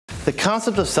The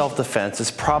concept of self-defense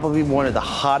is probably one of the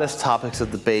hottest topics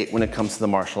of debate when it comes to the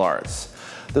martial arts.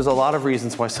 There's a lot of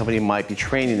reasons why somebody might be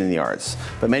training in the arts,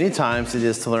 but many times it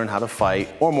is to learn how to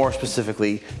fight, or more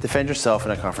specifically, defend yourself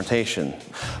in a confrontation.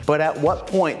 But at what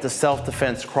point does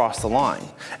self-defense cross the line?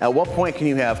 At what point can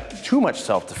you have too much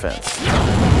self-defense?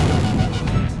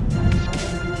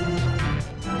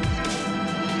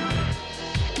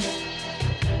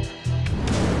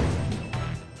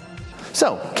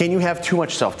 So, can you have too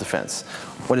much self-defense?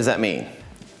 What does that mean?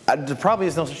 There probably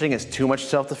is no such thing as too much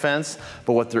self-defense,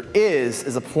 but what there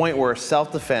is a point where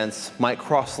self-defense might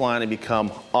cross the line and become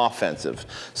offensive.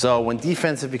 So when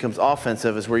defensive becomes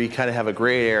offensive is where you kind of have a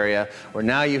gray area where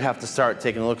now you have to start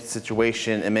taking a look at the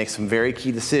situation and make some very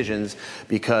key decisions,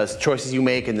 because choices you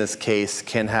make in this case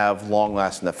can have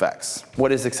long-lasting effects.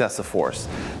 What is excessive force?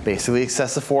 Basically,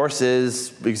 excessive force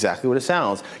is exactly what it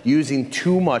sounds. Using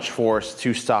too much force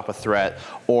to stop a threat,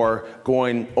 or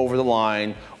going over the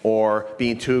line, or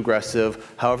being too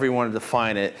aggressive, however you want to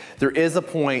define it. There is a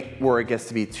point where it gets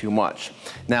to be too much.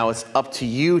 Now it's up to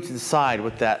you to decide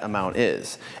what that amount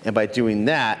is. And by doing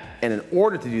that, and in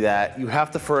order to do that, you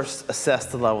have to first assess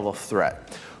the level of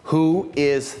threat. Who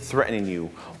is threatening you?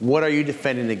 What are you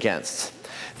defending against?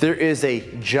 There is a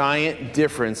giant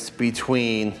difference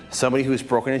between somebody who's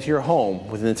broken into your home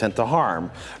with an intent to harm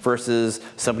versus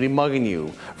somebody mugging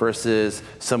you versus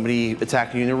somebody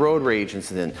attacking you in a road rage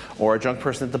incident, or a drunk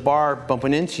person at the bar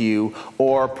bumping into you,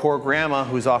 or poor grandma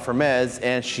who's off her meds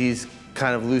and she's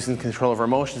kind of losing control of her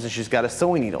emotions and she's got a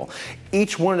sewing needle.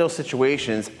 Each one of those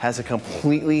situations has a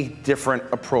completely different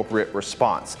appropriate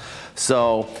response.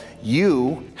 So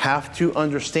you have to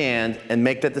understand and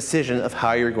make that decision of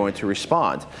how you're going to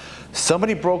respond.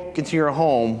 Somebody broke into your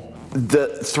home, the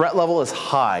threat level is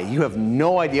high. You have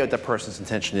no idea what that person's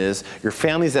intention is. Your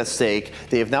family's at stake.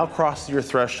 They have now crossed your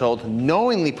threshold,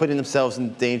 knowingly putting themselves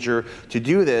in danger to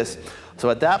do this. So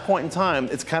at that point in time,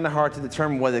 it's kind of hard to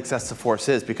determine what excessive force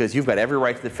is, because you've got every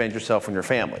right to defend yourself and your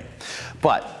family.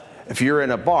 But if you're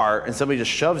in a bar and somebody just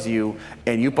shoves you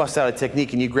and you bust out a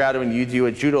technique and you grab them and you do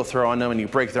a judo throw on them and you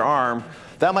break their arm,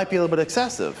 that might be a little bit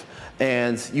excessive.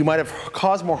 And you might have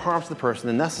caused more harm to the person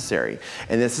than necessary.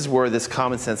 And this is where this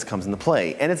common sense comes into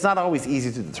play. And it's not always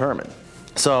easy to determine.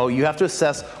 So you have to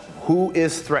assess who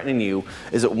is threatening you.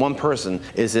 Is it one person?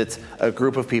 Is it a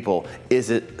group of people? Is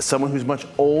it someone who's much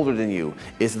older than you?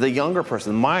 Is it a younger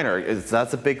person, minor?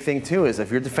 That's a big thing too, is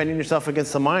if you're defending yourself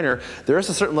against a minor, there is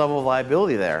a certain level of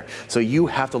liability there. So you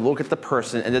have to look at the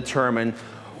person and determine,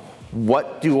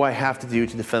 what do I have to do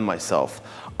to defend myself?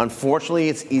 Unfortunately,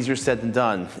 it's easier said than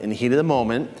done. In the heat of the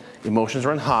moment, emotions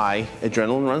run high,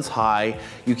 adrenaline runs high,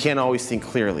 you can't always think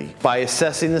clearly. By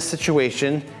assessing the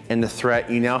situation and the threat,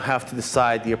 you now have to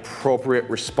decide the appropriate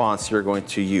response you're going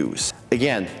to use.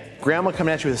 Again, grandma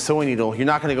coming at you with a sewing needle, you're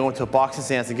not going to go into a boxing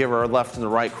stance and give her a left and a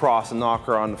right cross and knock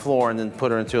her on the floor and then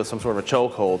put her into some sort of a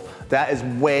chokehold. That is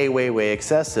way, way, way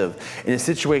excessive. In a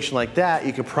situation like that,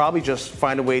 you could probably just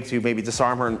find a way to maybe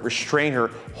disarm her and restrain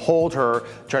her, hold her,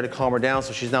 try to calm her down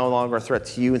so she's no longer a threat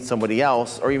to you and somebody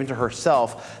else, or even to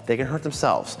herself. They can hurt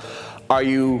themselves.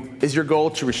 Is your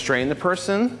goal to restrain the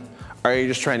person? Are you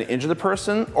just trying to injure the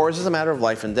person? Or is this a matter of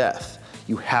life and death?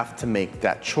 You have to make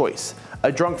that choice.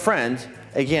 A drunk friend,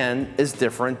 again, is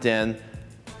different than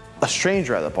a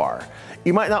stranger at the bar.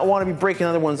 You might not want to be breaking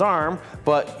another one's arm,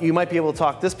 but you might be able to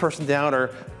talk this person down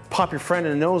or pop your friend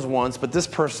in the nose once, but this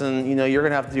person, you're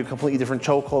gonna have to do a completely different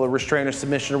chokehold or restraint or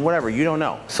submission or whatever, you don't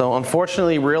know. So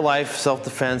unfortunately, real life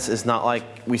self-defense is not like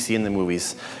we see in the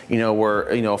movies, where,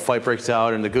 a fight breaks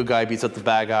out and the good guy beats up the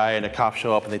bad guy and the cops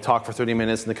show up and they talk for 30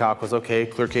 minutes and the cop goes, okay,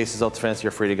 clear case of self-defense,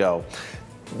 you're free to go.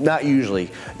 Not usually.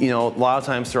 A lot of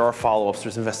times there are follow-ups,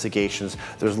 there's investigations,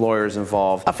 there's lawyers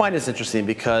involved. I find this interesting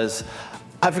because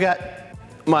I've got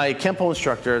my Kenpo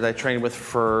instructor that I trained with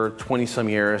for 20 some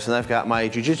years, and I've got my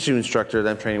Jiu-Jitsu instructor that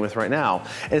I'm training with right now.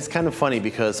 And it's kind of funny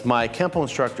because my Kenpo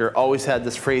instructor always had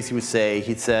this phrase he would say.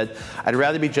 He'd said, I'd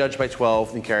rather be judged by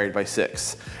 12 than carried by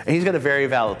 6. And he's got a very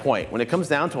valid point. When it comes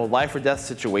down to a life or death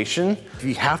situation, if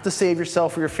you have to save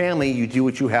yourself or your family, you do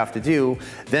what you have to do,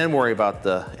 then worry about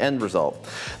the end result.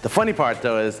 The funny part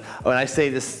though is when I say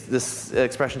this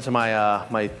expression to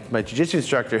my Jiu-Jitsu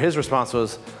instructor, his response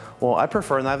was, well, I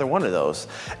prefer neither one of those.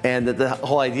 And the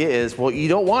whole idea is, well, you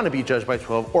don't want to be judged by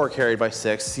 12 or carried by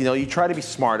 6. You try to be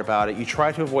smart about it. You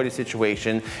try to avoid a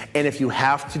situation. And if you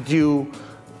have to do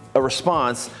a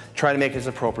response, try to make it as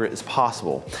appropriate as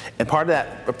possible. And part of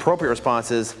that appropriate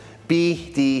response is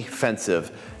be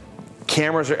defensive.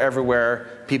 Cameras are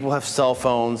everywhere. People have cell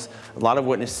phones, a lot of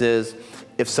witnesses.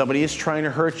 If somebody is trying to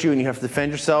hurt you and you have to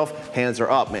defend yourself, hands are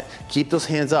up, man. Keep those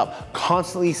hands up.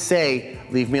 Constantly say,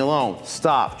 leave me alone,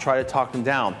 stop, try to talk them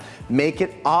down. Make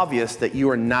it obvious that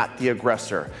you are not the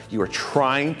aggressor. You are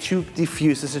trying to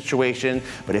defuse the situation,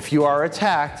 but if you are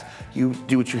attacked, you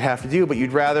do what you have to do, but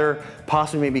you'd rather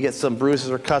possibly maybe get some bruises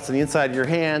or cuts on the inside of your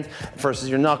hand versus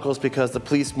your knuckles, because the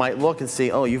police might look and see,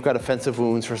 oh, you've got offensive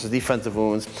wounds versus defensive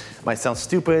wounds. Might sound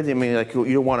stupid. I mean, like,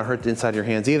 you don't want to hurt the inside of your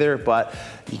hands either, but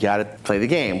you got to play the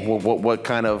game.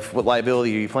 What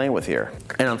liability are you playing with here?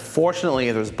 And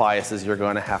unfortunately, there's biases you're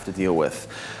going to have to deal with.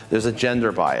 There's a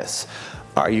gender bias.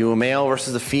 Are you a male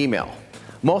versus a female?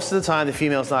 Most of the time, the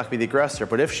female is not going to be the aggressor,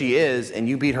 but if she is and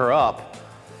you beat her up,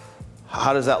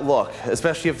 how does that look?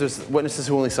 Especially if there's witnesses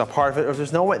who only saw part of it, or if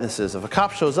there's no witnesses. If a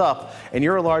cop shows up and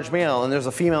you're a large male and there's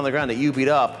a female on the ground that you beat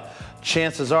up,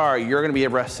 chances are you're going to be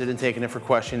arrested and taken in for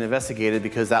questioning and investigated,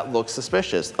 because that looks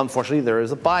suspicious. Unfortunately, there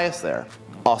is a bias there.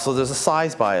 Also, there's a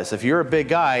size bias. If you're a big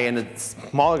guy and a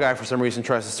smaller guy for some reason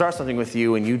tries to start something with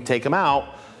you and you take him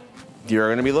out, you're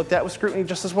going to be looked at with scrutiny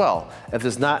just as well. If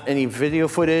there's not any video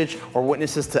footage or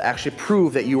witnesses to actually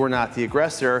prove that you were not the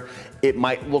aggressor, it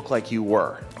might look like you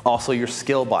were. Also, your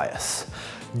skill bias.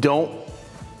 Don't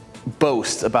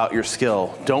boast about your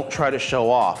skill. Don't try to show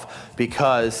off,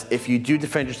 because if you do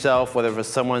defend yourself, whether it's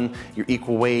someone your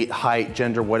equal weight, height,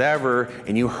 gender, whatever,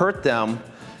 and you hurt them,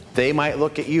 they might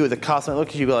look at you, the cops might look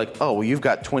at you and be like, oh, well, you've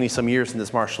got 20 some years in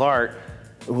this martial art.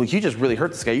 Well, you just really hurt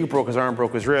this guy. You broke his arm,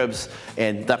 broke his ribs,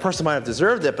 and that person might have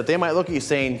deserved it, but they might look at you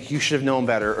saying, you should have known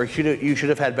better, or you should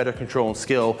have had better control and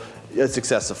skill. It's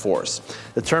excessive force.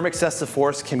 The term excessive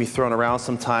force can be thrown around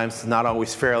sometimes, not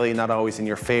always fairly, not always in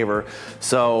your favor.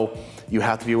 So you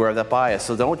have to be aware of that bias.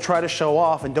 So don't try to show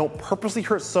off, and don't purposely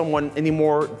hurt someone any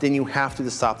more than you have to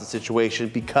stop the situation,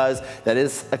 because that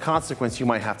is a consequence you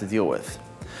might have to deal with.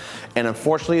 And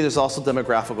unfortunately, there's also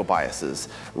demographical biases: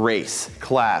 race,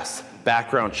 class,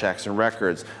 background checks and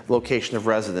records, location of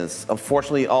residence.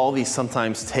 Unfortunately, all these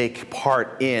sometimes take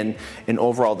part in an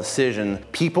overall decision.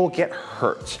 People get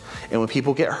hurt, and when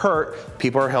people get hurt,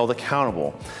 people are held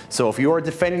accountable. So if you are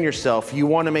defending yourself, you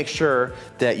want to make sure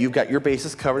that you've got your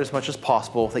bases covered as much as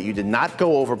possible, that you did not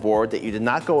go overboard, that you did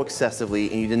not go excessively,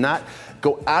 and you did not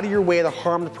go out of your way to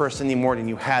harm the person any more than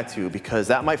you had to, because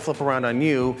that might flip around on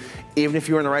you. Even if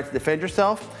you were in the right to defend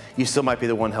yourself, you still might be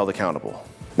the one held accountable.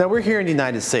 Now, we're here in the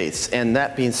United States, and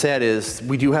that being said,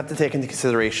 we do have to take into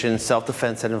consideration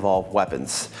self-defense that involve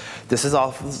weapons. This is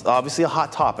obviously a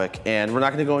hot topic, and we're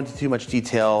not going to go into too much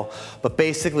detail, but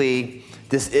basically,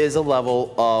 this is a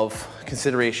level of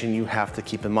consideration you have to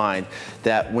keep in mind,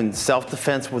 that when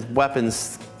self-defense with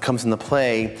weapons comes into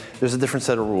play, there's a different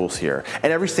set of rules here.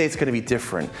 And every state's going to be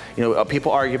different. You know,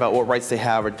 people argue about what rights they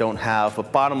have or don't have,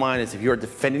 but bottom line is, if you're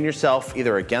defending yourself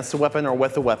either against a weapon or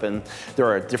with a weapon, there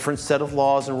are a different set of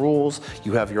laws and rules.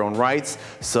 You have your own rights.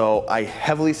 So I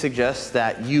heavily suggest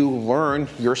that you learn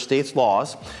your state's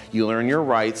laws, you learn your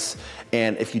rights,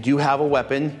 and if you do have a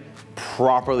weapon,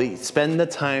 properly spend the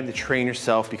time to train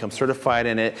yourself, become certified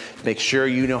in it, make sure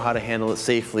you know how to handle it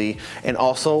safely, and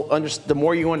also the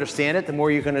more you understand it, the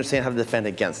more you can understand how to defend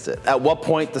against it. At what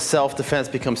point does self-defense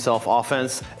become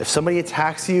self-offense? If somebody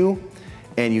attacks you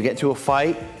and you get into a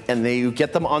fight and you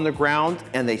get them on the ground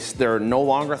and they're no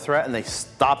longer a threat and they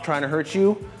stop trying to hurt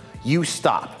you, you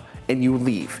stop and you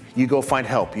leave. You go find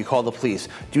help. You call the police.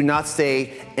 Do not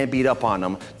stay and beat up on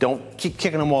them. Don't keep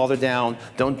kicking them while they're down.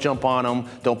 Don't jump on them.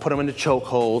 Don't put them in a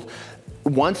chokehold.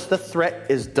 Once the threat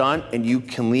is done and you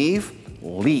can leave,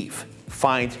 leave.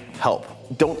 Find help.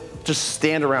 Don't just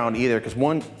stand around either, because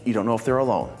one, you don't know if they're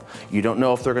alone. You don't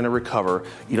know if they're going to recover.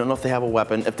 You don't know if they have a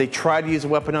weapon. If they try to use a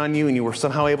weapon on you and you were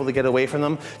somehow able to get away from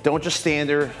them, don't just stand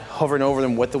there hovering over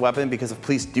them with the weapon, because if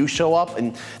police do show up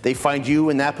and they find you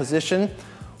in that position,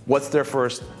 what's their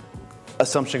first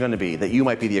assumption going to be? That you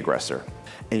might be the aggressor.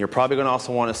 And you're probably going to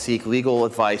also want to seek legal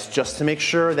advice just to make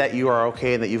sure that you are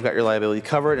okay, that you've got your liability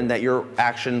covered, and that your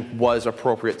action was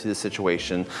appropriate to the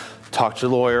situation. Talk to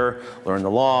your lawyer, learn the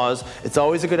laws. It's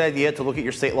always a good idea to look at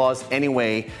your state laws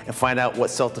anyway and find out what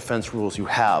self-defense rules you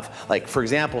have. Like, for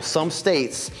example, some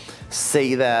states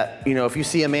say that, you know, if you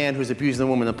see a man who's abusing a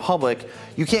woman in public,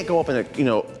 you can't go up and, you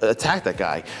know, attack that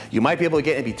guy. You might be able to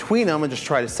get in between them and just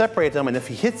try to separate them, and if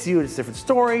he hits you, it's a different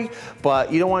story,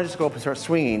 but you don't want to just go up and start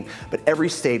swinging. But every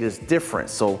state is different,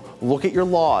 so look at your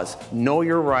laws, know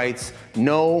your rights,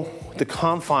 know the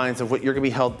confines of what you're going to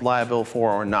be held liable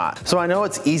for or not. So I know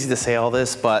it's easy to say all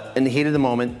this, but in the heat of the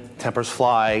moment, tempers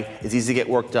fly, it's easy to get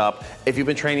worked up. If you've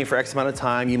been training for X amount of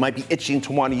time, you might be itching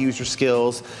to want to use your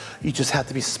skills. You just have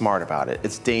to be smart about it.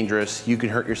 It's dangerous. You can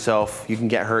hurt yourself. You can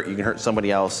get hurt. You can hurt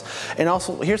somebody else. And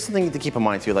also, here's something to keep in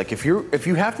mind too. Like if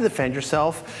you have to defend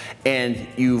yourself and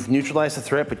you've neutralized the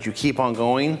threat, but you keep on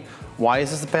going, why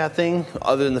is this a bad thing?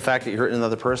 Other than the fact that you're hurting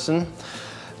another person,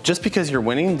 just because you're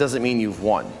winning doesn't mean you've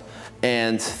won.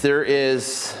 And there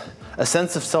is a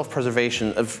sense of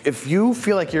self-preservation. If you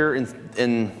feel like you're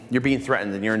you're being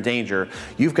threatened and you're in danger,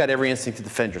 you've got every instinct to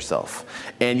defend yourself.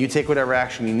 And you take whatever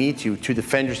action you need to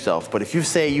defend yourself. But if you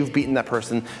say you've beaten that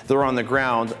person, they're on the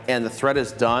ground, and the threat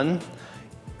is done,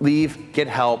 leave, get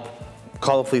help,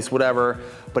 call the police, whatever.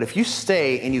 But if you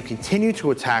stay and you continue to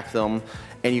attack them,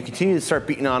 and you continue to start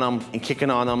beating on them and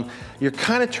kicking on them, you're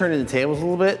kind of turning the tables a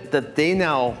little bit, that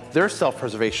their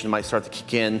self-preservation might start to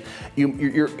kick in.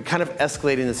 You're kind of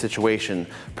escalating the situation.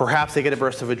 Perhaps they get a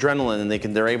burst of adrenaline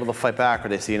and they're able to fight back, or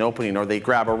they see an opening, or they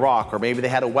grab a rock, or maybe they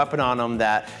had a weapon on them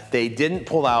that they didn't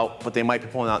pull out, but they might be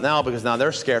pulling out now because now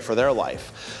they're scared for their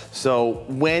life. So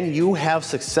when you have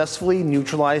successfully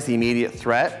neutralized the immediate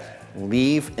threat,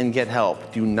 leave and get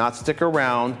help. Do not stick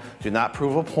around. Do not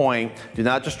prove a point. Do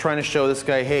not just trying to show this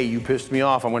guy, hey, you pissed me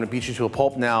off, I'm going to beat you to a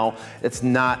pulp now. It's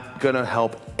not going to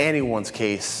help anyone's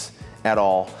case at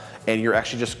all. And you're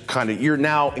actually just you're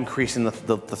now increasing the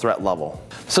threat level.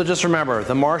 So just remember,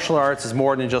 the martial arts is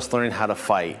more than just learning how to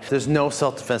fight. There's no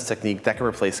self-defense technique that can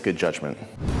replace good judgment.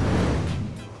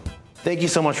 Thank you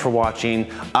so much for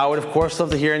watching. I would, of course,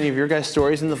 love to hear any of your guys'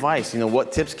 stories and advice.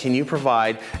 What tips can you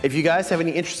provide? If you guys have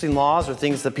any interesting laws or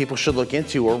things that people should look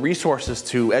into, or resources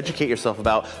to educate yourself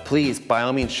about, please, by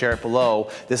all means, share it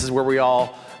below. This is where we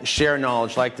all share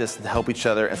knowledge like this to help each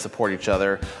other and support each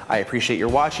other. I appreciate your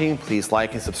watching. Please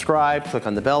like and subscribe. Click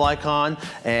on the bell icon,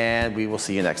 and we will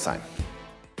see you next time.